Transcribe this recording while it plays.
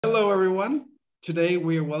Hello, everyone. Today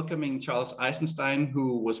we are welcoming Charles Eisenstein,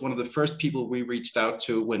 who was one of the first people we reached out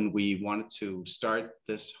to when we wanted to start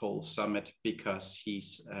this whole summit, because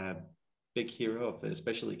he's a big hero of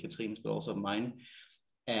especially Katrine's, but also mine.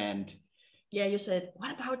 And yeah, you said,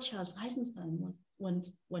 what about Charles Eisenstein one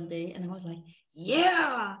day? And I was like,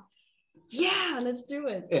 yeah, let's do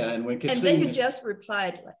it. Yeah, and when Katrine, and then you just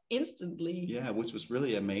replied like instantly. Yeah, which was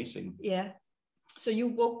really amazing. Yeah. So you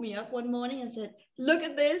woke me up one morning and said, look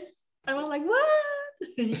at this. And I was like, what?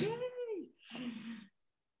 Yay.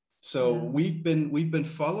 So we've been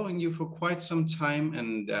following you for quite some time,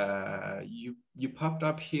 and you popped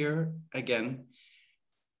up here again,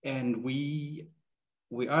 and we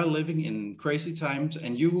are living in crazy times,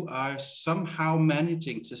 and you are somehow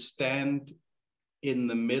managing to stand in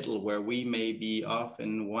the middle where we may be off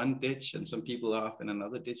in one ditch and some people are off in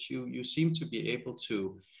another ditch. You seem to be able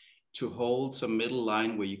to hold some middle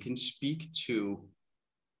line where you can speak to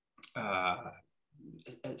a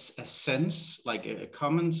sense, like a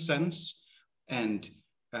common sense, and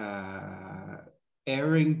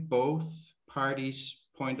airing both parties'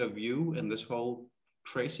 point of view in this whole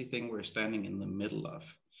crazy thing we're standing in the middle of.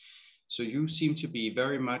 So you seem to be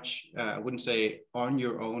very much, I wouldn't say on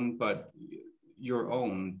your own, but your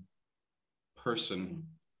own person.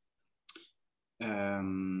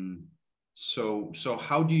 So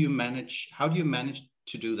how do you manage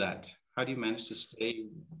to do that? How do you manage to stay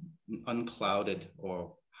unclouded,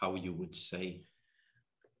 or how you would say?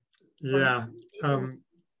 Yeah,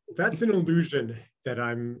 that's an illusion that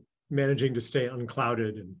I'm managing to stay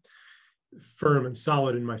unclouded and firm and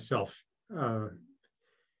solid in myself.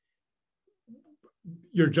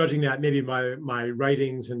 You're judging that maybe by my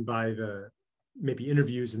writings and by the maybe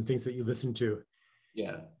interviews and things that you listen to.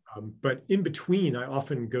 Yeah. But in between, I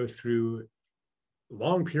often go through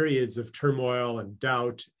long periods of turmoil and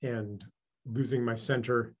doubt and losing my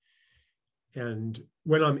center. And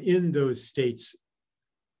when I'm in those states,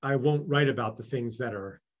 I won't write about the things that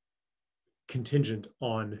are contingent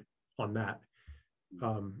on that.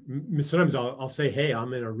 Sometimes I'll say, hey,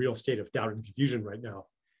 I'm in a real state of doubt and confusion right now.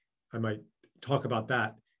 I might talk about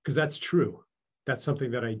that because that's true. That's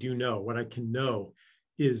something that I do know. What I can know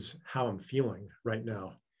is how I'm feeling right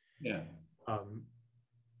now. Yeah.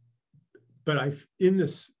 But in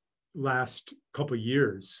this last couple of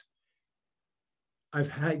years,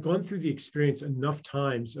 I've gone through the experience enough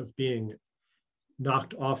times of being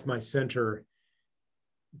knocked off my center,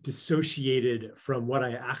 dissociated from what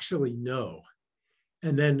I actually know,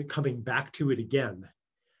 and then coming back to it again,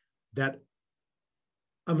 that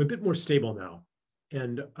I'm a bit more stable now.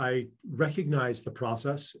 And I recognize the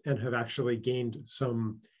process and have actually gained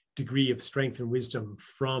some degree of strength and wisdom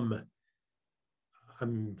from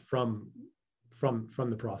the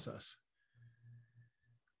process.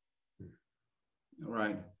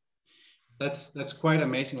 Right. That's quite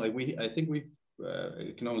amazing. Like I think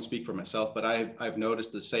I can only speak for myself, but I've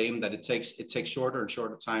noticed the same, that it takes shorter and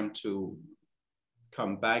shorter time to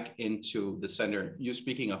come back into the center. You're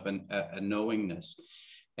speaking of a knowingness,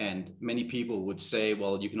 and many people would say,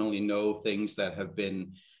 well, you can only know things that have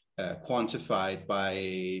been quantified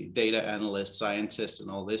by data analysts, scientists,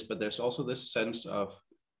 and all this. But there's also this sense of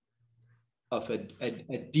a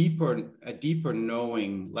deeper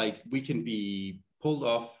knowing. Like we can be pulled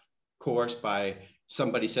off course by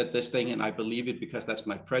somebody said this thing and I believe it because that's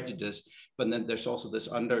my prejudice. But then there's also this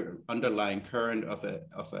underlying current of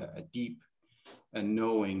a deep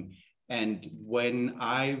knowing. And when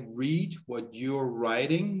I read what you're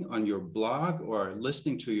writing on your blog or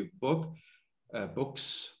listening to your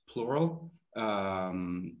books plural,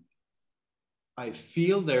 I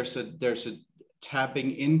feel there's a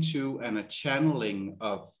tapping into and a channeling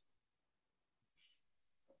of,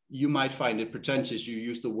 you might find it pretentious, you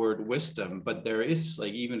use the word wisdom, but there is,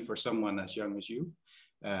 like, even for someone as young as you,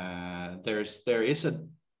 there is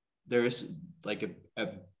like a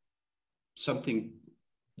something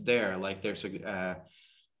there, like there's a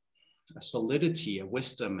solidity, a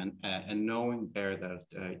wisdom, and knowing there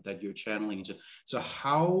that you're channeling into. So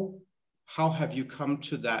how have you come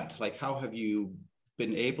to that? Like, how have you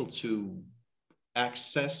been able to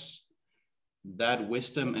access that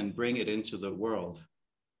wisdom and bring it into the world?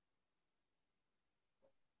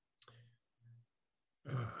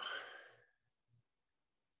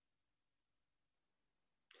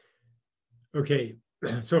 Okay,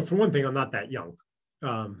 so for one thing, I'm not that young,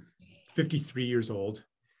 53 years old.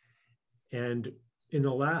 And in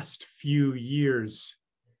the last few years,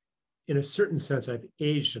 in a certain sense, I've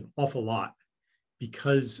aged an awful lot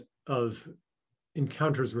because of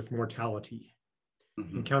encounters with mortality,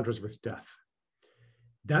 encounters with death.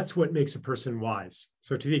 That's what makes a person wise.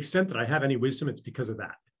 So to the extent that I have any wisdom, it's because of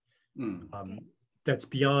that. that's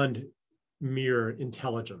beyond mere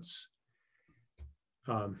intelligence.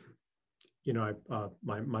 My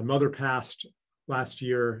mother passed last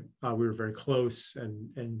year. We were very close,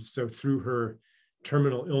 and so through her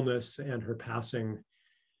terminal illness and her passing,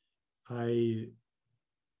 I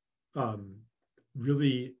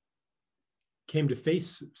really came to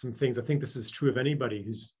face some things. I think this is true of anybody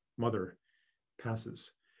whose mother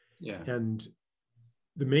passes. Yeah. And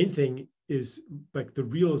the main thing is, like, the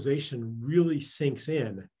realization really sinks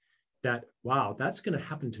in that, wow, that's going to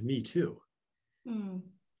happen to me too.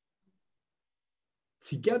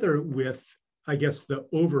 Together with, I guess, the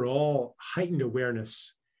overall heightened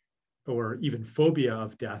awareness or even phobia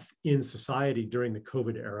of death in society during the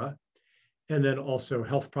COVID era, and then also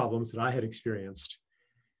health problems that I had experienced.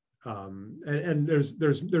 And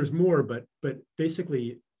there's more, but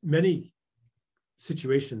basically many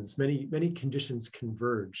situations, many conditions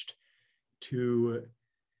converged to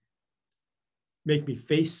make me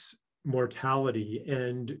face mortality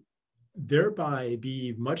and thereby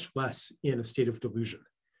be much less in a state of delusion.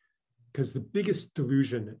 Because the biggest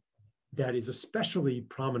delusion that is especially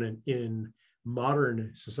prominent in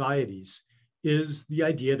modern societies is the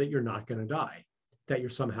idea that you're not going to die, that you're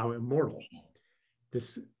somehow immortal.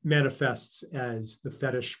 This manifests as the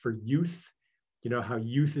fetish for youth. You know how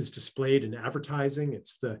youth is displayed in advertising.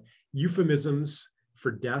 It's the euphemisms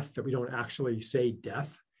for death that we don't actually say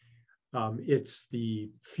death. It's the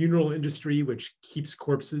funeral industry, which keeps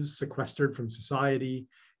corpses sequestered from society.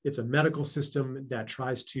 It's a medical system that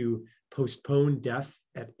tries to postpone death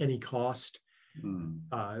at any cost.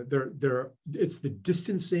 It's the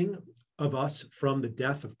distancing of us from the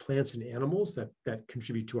death of plants and animals that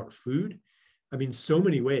contribute to our food. I mean, so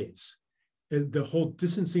many ways. The whole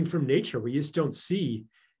distancing from nature, we just don't see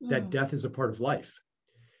that death is a part of life.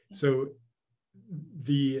 So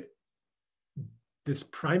this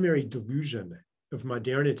primary delusion of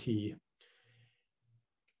modernity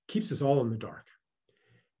keeps us all in the dark.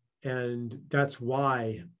 And that's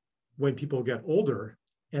why when people get older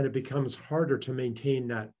and it becomes harder to maintain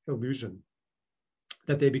that illusion,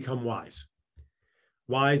 that they become wise.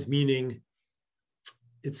 Wise meaning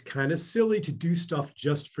it's kind of silly to do stuff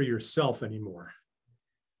just for yourself anymore,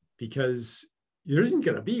 because there isn't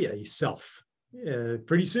going to be a self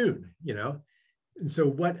pretty soon, you know? And so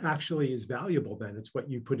what actually is valuable then? It's what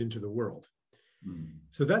you put into the world.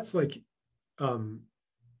 So that's like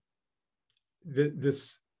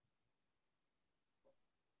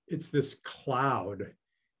it's this cloud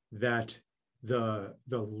that the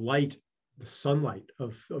light, the sunlight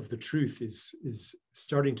of the truth is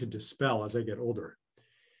starting to dispel as I get older.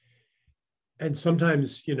 And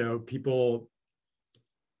sometimes, you know, people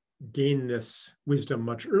gain this wisdom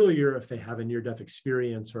much earlier if they have a near-death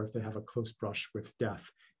experience or if they have a close brush with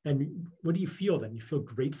death. And what do you feel then? You feel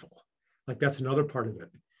grateful. Like, that's another part of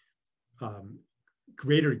it.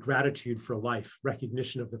 Greater gratitude for life,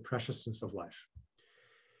 recognition of the preciousness of life.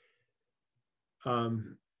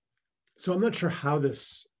 So I'm not sure how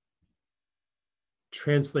this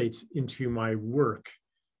translates into my work,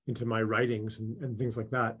 into my writings and things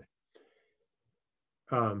like that.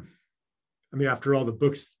 I mean, after all, the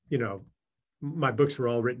books, you know, my books were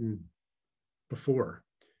all written before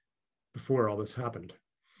all this happened.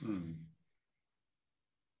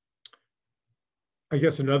 I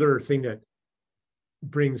guess another thing that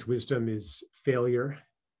brings wisdom is failure,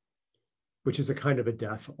 which is a kind of a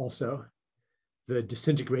death also. The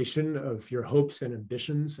disintegration of your hopes and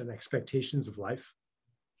ambitions and expectations of life.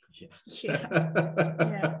 Yeah.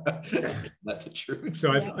 That's the truth.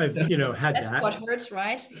 So I've you know, had That's that. what hurts,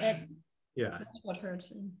 right? Yeah. That's what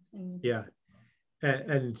hurts. Yeah.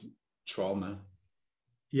 And trauma.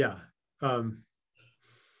 Yeah.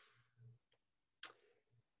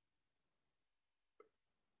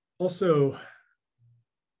 Also,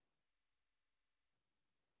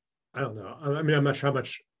 I don't know. I mean, I'm not sure how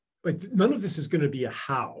much, like, none of this is going to be a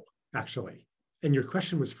how, actually. And your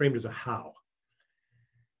question was framed as a how.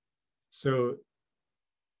 So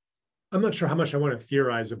I'm not sure how much I want to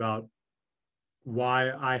theorize about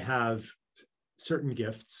why I have certain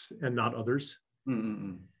gifts and not others.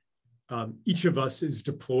 Each of us is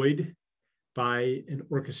deployed by an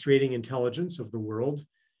orchestrating intelligence of the world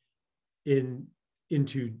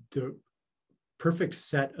into the perfect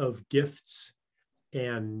set of gifts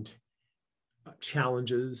and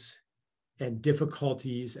challenges and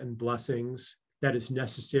difficulties and blessings that is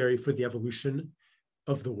necessary for the evolution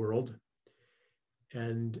of the world.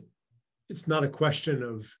 And it's not a question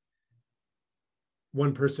of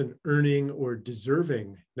one person earning or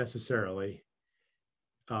deserving necessarily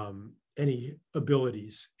any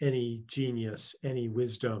abilities, any genius, any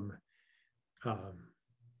wisdom,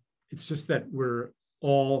 It's just that we're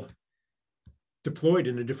all deployed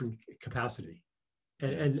in a different capacity.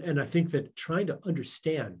 And I think that trying to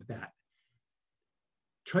understand that,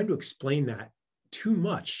 trying to explain that too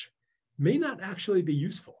much may not actually be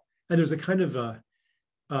useful. And there's a kind of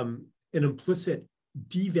an implicit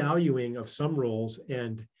devaluing of some roles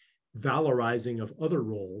and valorizing of other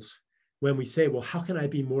roles when we say, well, how can I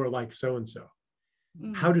be more like so-and-so?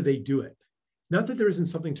 How do they do it? Not that there isn't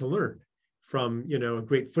something to learn from, a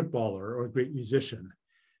great footballer or a great musician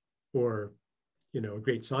or, a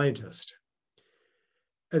great scientist.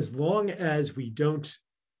 As long as we don't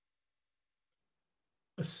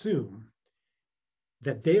assume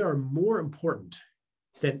that they are more important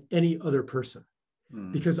than any other person.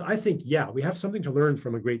 Because I think, we have something to learn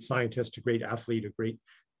from a great scientist, a great athlete, a great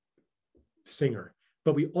singer,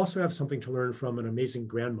 but we also have something to learn from an amazing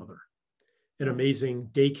grandmother, an amazing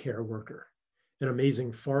daycare worker, an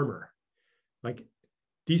amazing farmer. Like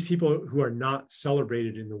these people who are not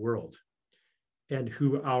celebrated in the world and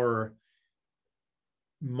who our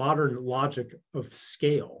modern logic of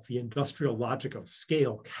scale, the industrial logic of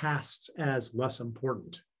scale, casts as less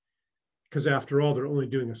important. Because after all, they're only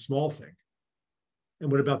doing a small thing.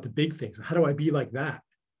 And what about the big things? How do I be like that?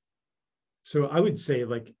 So I would say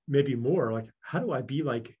like maybe more like, how do I be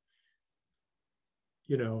like,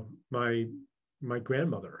 my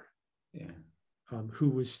grandmother, who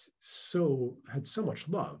was had so much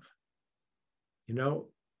love,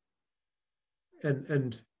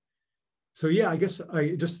 and so, I guess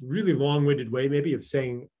I just really long-winded way maybe of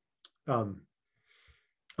saying, I'm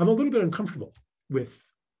a little bit uncomfortable with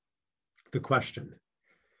the question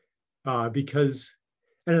because,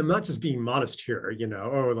 and I'm not just being modest here,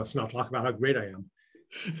 oh, let's not talk about how great I am.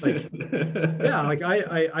 Like,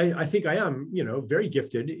 I think I am, very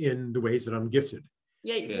gifted in the ways that I'm gifted.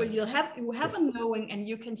 Yeah, well, you have a knowing, and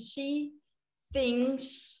you can see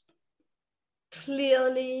things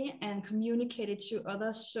clearly and communicate it to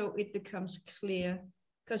others, so it becomes clear,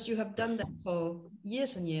 because you have done that for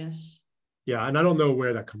years and years. Yeah, and I don't know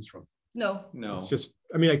where that comes from. No. It's just,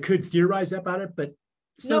 I could theorize about it, but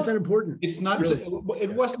it's not that important. It's not. Really.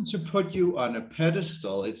 It wasn't to put you on a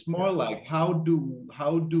pedestal. It's more like how do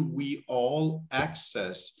we all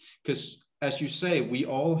access? Because as you say, we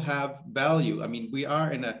all have value. We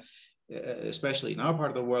are in especially in our part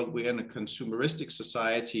of the world, we're in a consumeristic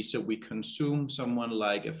society. So we consume someone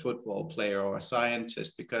like a football player or a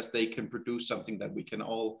scientist because they can produce something that we can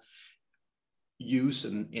all use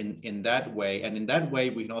in that way. And in that way,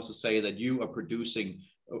 we can also say that you are producing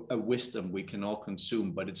a wisdom we can all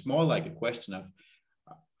consume. But it's more like a question of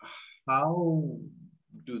how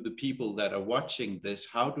do the people that are watching this,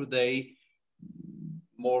 how do they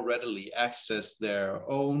more readily access their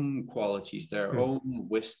own qualities, their own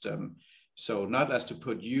wisdom? So not as to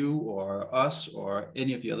put you or us or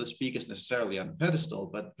any of the other speakers necessarily on a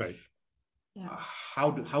pedestal, but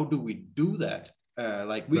how do we do that?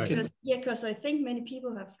 Because I think many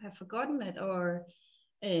people have forgotten it or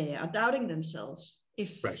are doubting themselves.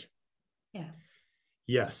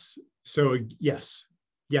 Yes. So yes.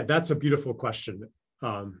 Yeah, that's a beautiful question.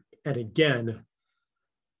 And again,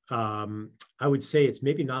 I would say it's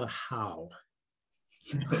maybe not a how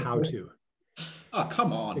to. Oh,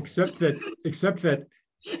 come on. Except that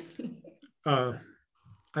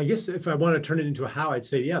I guess if I want to turn it into a how, I'd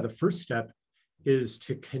say, the first step is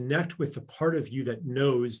to connect with the part of you that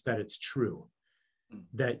knows that it's true,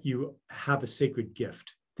 that you have a sacred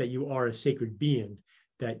gift, that you are a sacred being,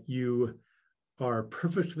 that you are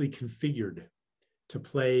perfectly configured to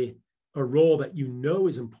play a role that you know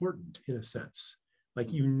is important in a sense. Like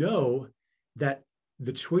that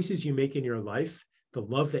the choices you make in your life, the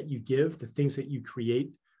love that you give, the things that you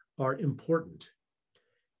create are important.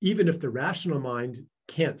 Even if the rational mind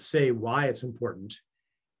can't say why it's important,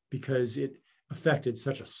 because it affected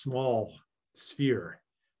such a small sphere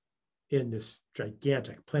in this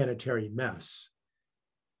gigantic planetary mess.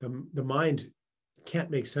 The mind can't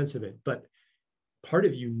make sense of it, but part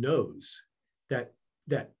of you knows that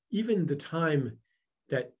even the time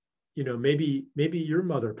that, maybe your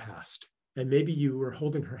mother passed and maybe you were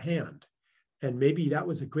holding her hand and maybe that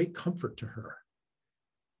was a great comfort to her.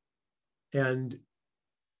 And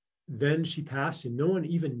then she passed and no one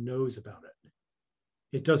even knows about it.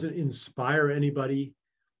 It doesn't inspire anybody.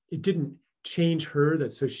 It didn't change her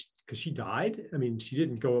because she died. She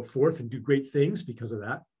didn't go forth and do great things because of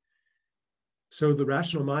that. So the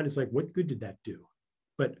rational mind is like, what good did that do?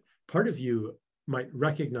 But part of you might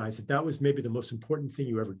recognize that was maybe the most important thing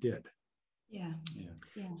you ever did. Yeah.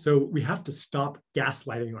 So we have to stop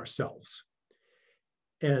gaslighting ourselves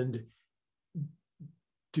and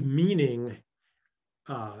demeaning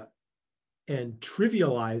and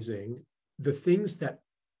trivializing the things that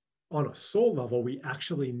on a soul level we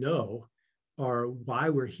actually know are why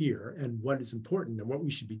we're here and what is important and what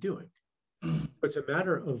we should be doing. It's a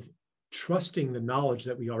matter of trusting the knowledge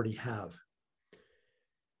that we already have.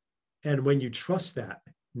 And when you trust that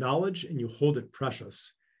knowledge and you hold it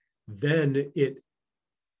precious, then it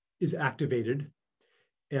is activated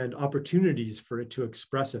and opportunities for it to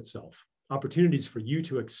express itself, opportunities for you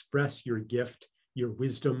to express your gift, your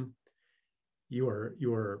wisdom,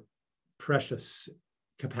 your precious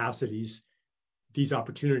capacities. These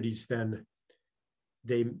opportunities then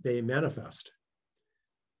they manifest.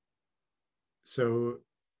 So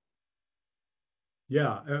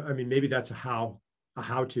yeah, I mean, maybe that's a how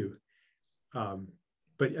to,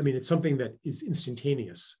 but I mean, it's something that is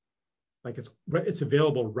instantaneous. Like it's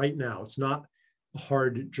available right now. It's not a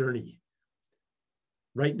hard journey.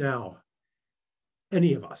 Right now,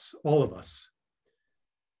 any of us, all of us,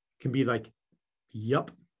 can be like,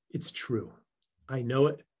 yep, it's true. I know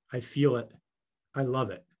it. I feel it. I love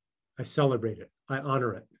it. I celebrate it. I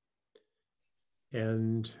honor it.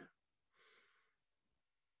 And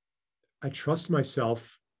I trust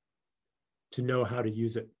myself to know how to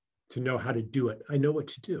use it, to know how to do it. I know what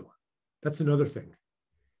to do. That's another thing.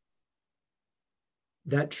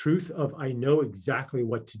 That truth of I know exactly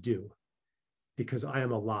what to do because I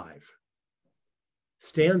am alive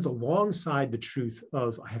stands alongside the truth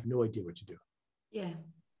of I have no idea what to do. Yeah.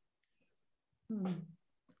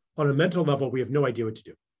 On a mental level, we have no idea what to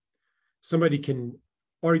do. Somebody can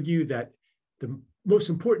argue that the most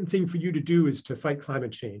important thing for you to do is to fight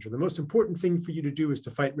climate change, or the most important thing for you to do is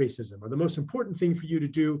to fight racism, or the most important thing for you to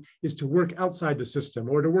do is to work outside the system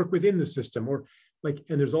or to work within the system, or like,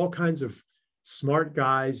 and there's all kinds of smart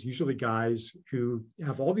guys, usually guys, who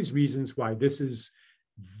have all these reasons why this is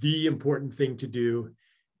the important thing to do.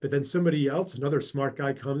 But then somebody else, another smart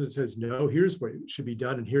guy, comes and says, no, here's what should be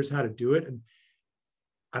done and here's how to do it. And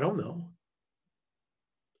I don't know.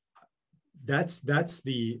 That's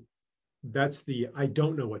the I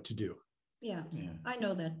don't know what to do. Yeah. I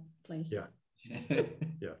know that place. Yeah.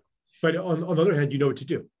 Yeah. But on the other hand, you know what to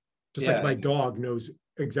do. Just like my dog knows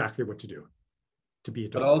exactly what to do to be a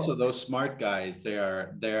dog. But also those smart guys, they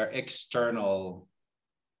are external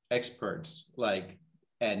experts, like,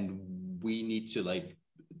 and we need to, like,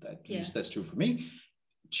 at least that's true for me,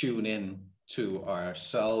 tune in to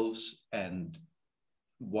ourselves and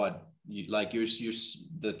what you like.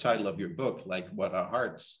 The title of your book, like what our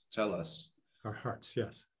hearts tell us. Our hearts,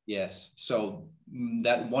 yes. Yes. So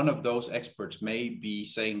that one of those experts may be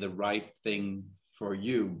saying the right thing for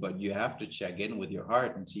you, but you have to check in with your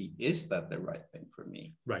heart and see, is that the right thing for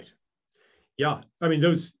me? Right. Yeah. I mean,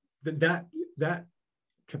 that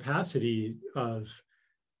capacity of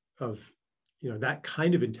that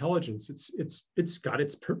kind of intelligence, it's got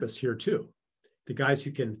its purpose here too. The guys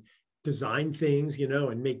who can design things,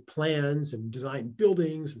 and make plans and design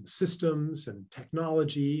buildings and systems and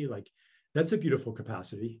technology, like that's a beautiful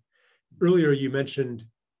capacity. Earlier, you mentioned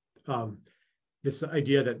this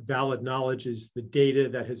idea that valid knowledge is the data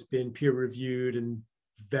that has been peer reviewed and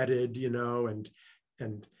vetted,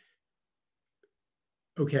 and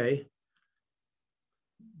okay,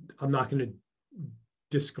 I'm not going to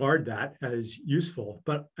discard that as useful,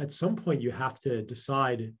 but at some point you have to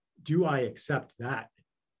decide, do I accept that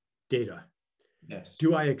data? Yes.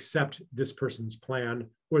 Do I accept this person's plan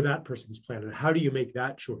or that person's plan? And how do you make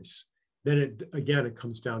that choice? Then it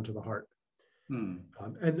comes down to the heart.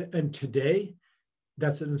 And today,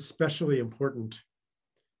 that's an especially important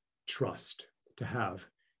trust to have,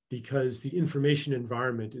 because the information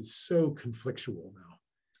environment is so conflictual now.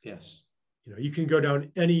 Yes. You can go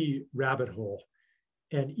down any rabbit hole,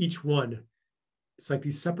 and each one, it's like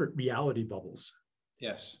these separate reality bubbles.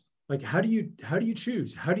 Yes. Like, how do you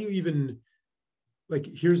choose? How do you even, like,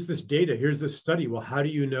 here's this data, here's this study. Well, how do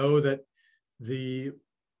you know that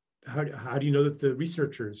how do you know that the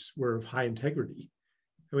researchers were of high integrity?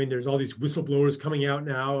 I mean, there's all these whistleblowers coming out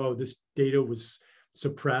now. Oh, this data was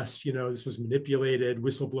suppressed. This was manipulated.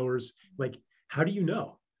 Whistleblowers. Like, how do you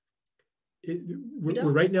know?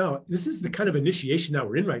 We're right now. This is the kind of initiation that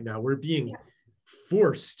we're in right now. We're being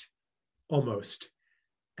forced, almost,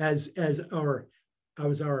 as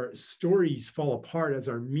our stories fall apart, as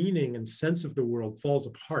our meaning and sense of the world falls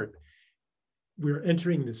apart. We're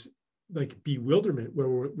entering this like bewilderment where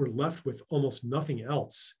we're left with almost nothing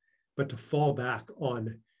else but to fall back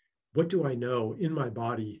on, what do I know in my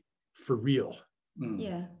body for real?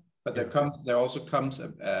 Yeah. But there also comes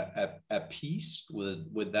a peace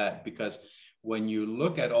with that, because when you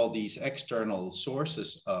look at all these external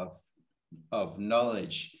sources of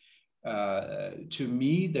knowledge, To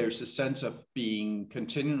me, there's a sense of being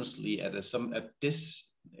continuously at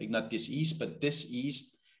not dis-ease, but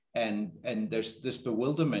dis-ease, and there's this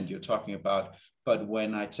bewilderment you're talking about. But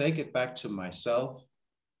when I take it back to myself,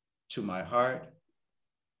 to my heart,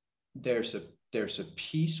 there's a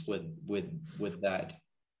peace with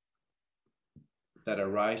that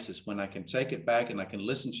arises when I can take it back and I can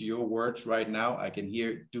listen to your words right now. I can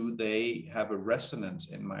hear, do they have a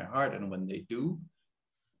resonance in my heart? And when they do,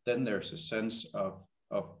 then there's a sense of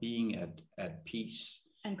being at peace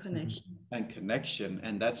and connection.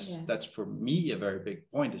 And that's for me a very big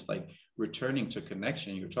point. It's like returning to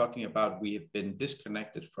connection. You're talking about, we have been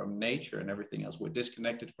disconnected from nature and everything else. We're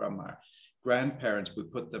disconnected from our grandparents. We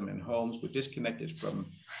put them in homes. We're disconnected from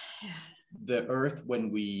the earth when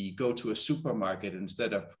we go to a supermarket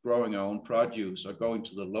instead of growing our own produce or going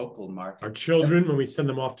to the local market. Our children, when we send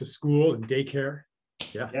them off to school and daycare.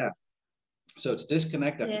 Yeah. So it's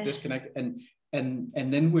disconnect after disconnect, and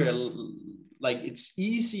then we're like, it's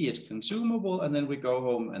easy, it's consumable, and then we go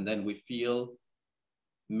home and then we feel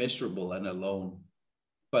miserable and alone.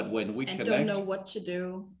 But when we connect, don't know what to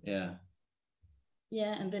do. Yeah,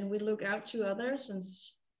 and then we look out to others and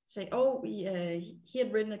say, oh, he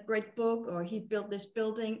had written a great book, or he built this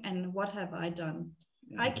building, and what have I done?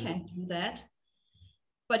 I can't do that.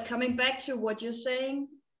 But coming back to what you're saying,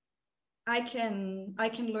 I can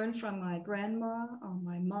learn from my grandma or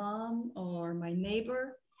my mom or my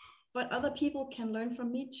neighbor, but other people can learn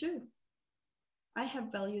from me too. I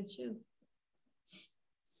have value too.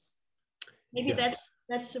 Maybe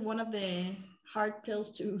that's one of the hard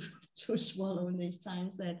pills to swallow in these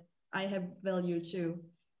times, that I have value too,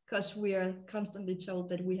 because we are constantly told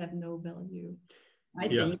that we have no value. I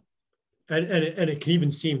think. And it can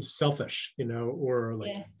even seem selfish, or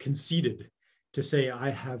like conceited, to say, I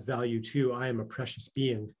have value too, I am a precious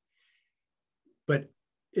being. But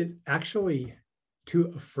it actually,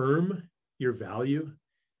 to affirm your value,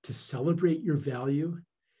 to celebrate your value,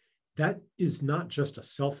 that is not just a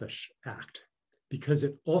selfish act, because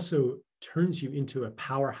it also turns you into a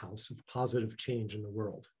powerhouse of positive change in the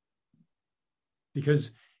world.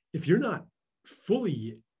 Because if you're not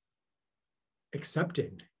fully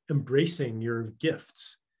accepting, embracing your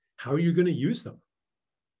gifts, how are you going to use them?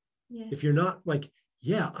 If you're not like,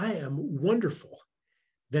 I am wonderful,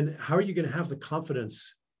 then how are you going to have the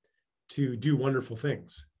confidence to do wonderful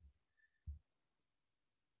things?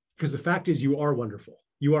 Because the fact is, you are wonderful.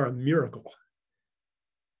 You are a miracle.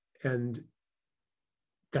 And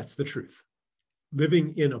that's the truth.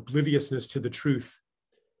 Living in obliviousness to the truth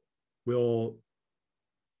will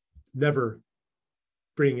never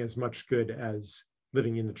bring as much good as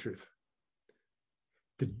living in the truth.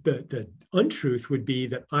 The untruth would be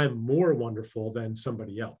that I'm more wonderful than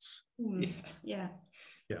somebody else. Yeah.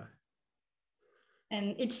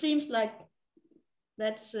 And it seems like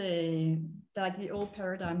that's like the old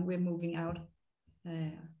paradigm we're moving out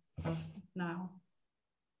of now.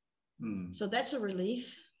 So that's a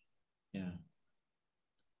relief. Yeah.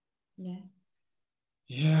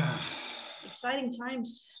 Exciting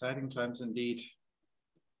times. Exciting times indeed.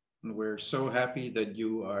 And we're so happy that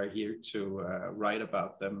you are here to write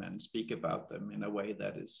about them and speak about them in a way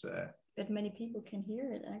that is that many people can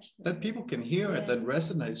hear it, actually. That people can hear it, that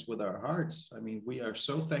resonates with our hearts. I mean, we are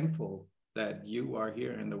so thankful that you are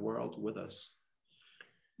here in the world with us.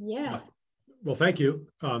 Yeah. Well, thank you.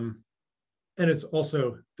 And it's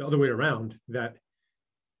also the other way around, that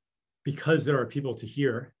because there are people to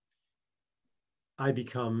hear, I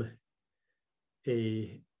become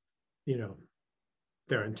their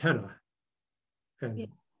antenna and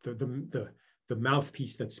the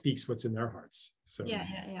mouthpiece that speaks what's in their hearts. So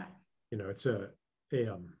it's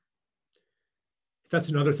that's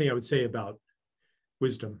another thing I would say about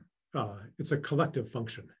wisdom. It's a collective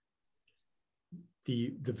function.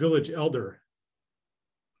 The village elder,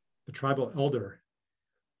 the tribal elder,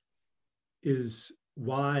 is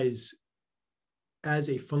wise as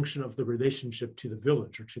a function of the relationship to the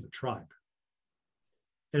village or to the tribe.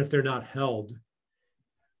 And if they're not held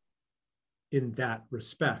in that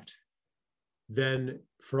respect, then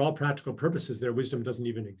for all practical purposes, their wisdom doesn't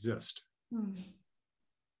even exist.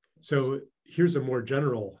 So here's a more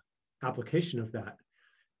general application of that.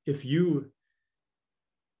 If you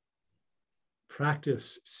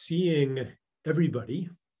practice seeing everybody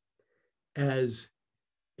as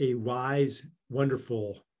a wise,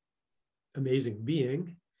 wonderful, amazing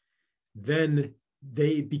being, then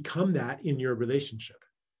they become that in your relationship.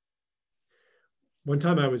 One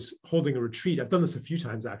time I was holding a retreat, I've done this a few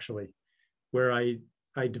times actually, where I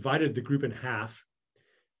divided the group in half,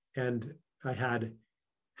 and I had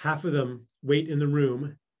half of them wait in the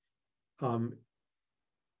room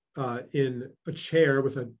in a chair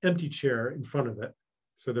with an empty chair in front of it.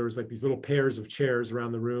 So there was like these little pairs of chairs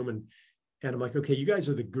around the room, and I'm like, okay, you guys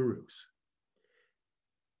are the gurus.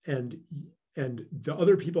 And the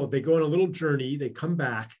other people, they go on a little journey, they come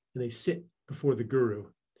back and they sit before the guru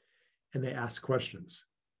and they ask questions.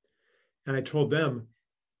 And I told them,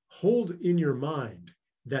 hold in your mind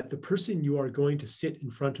that the person you are going to sit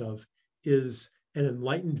in front of is an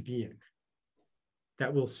enlightened being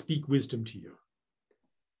that will speak wisdom to you.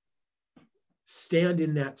 Stand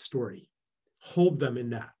in that story, hold them in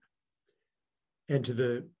that. And to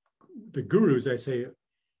the gurus, I say,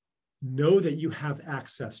 know that you have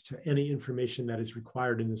access to any information that is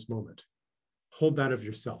required in this moment. Hold that of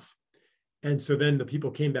yourself. And so then the people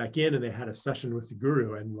came back in and they had a session with the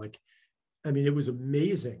guru, and like, I mean, it was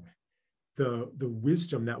amazing, the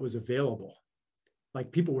wisdom that was available.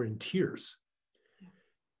 Like, people were in tears.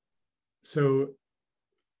 So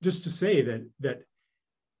just to say that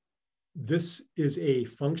this is a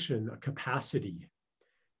function, a capacity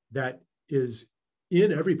that is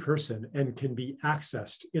in every person and can be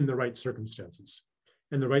accessed in the right circumstances.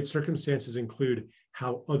 And the right circumstances include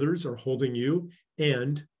how others are holding you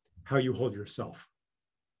and how you hold yourself.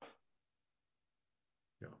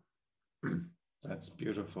 Yeah. That's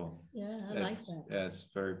beautiful. Yeah, I like that. Yeah, it's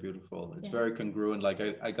very beautiful. It's Yeah. very congruent. Like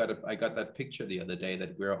I got that picture the other day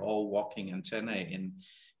that we're all walking antennae in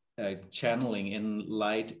channeling in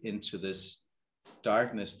light into this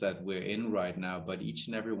darkness that we're in right now. But each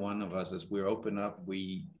and every one of us, as we open up,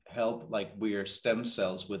 we help, like we are stem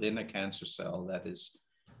cells within a cancer cell that is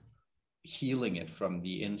healing it from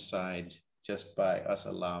the inside just by us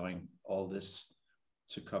allowing all this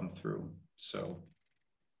to come through. So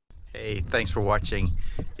hey, thanks for watching.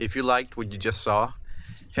 If you liked what you just saw,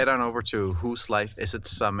 head on over to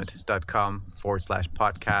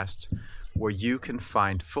whoselifeisitsummit.com/podcast, where you can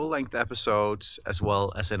find full-length episodes as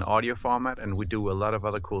well as in audio format, and we do a lot of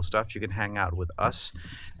other cool stuff. You can hang out with us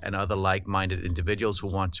and other like-minded individuals who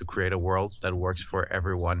want to create a world that works for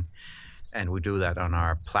everyone, and we do that on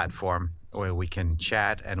our platform where we can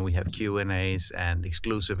chat, and we have Q&As and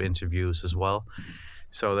exclusive interviews as well.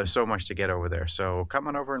 So there's so much to get over there. So come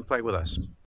on over and play with us.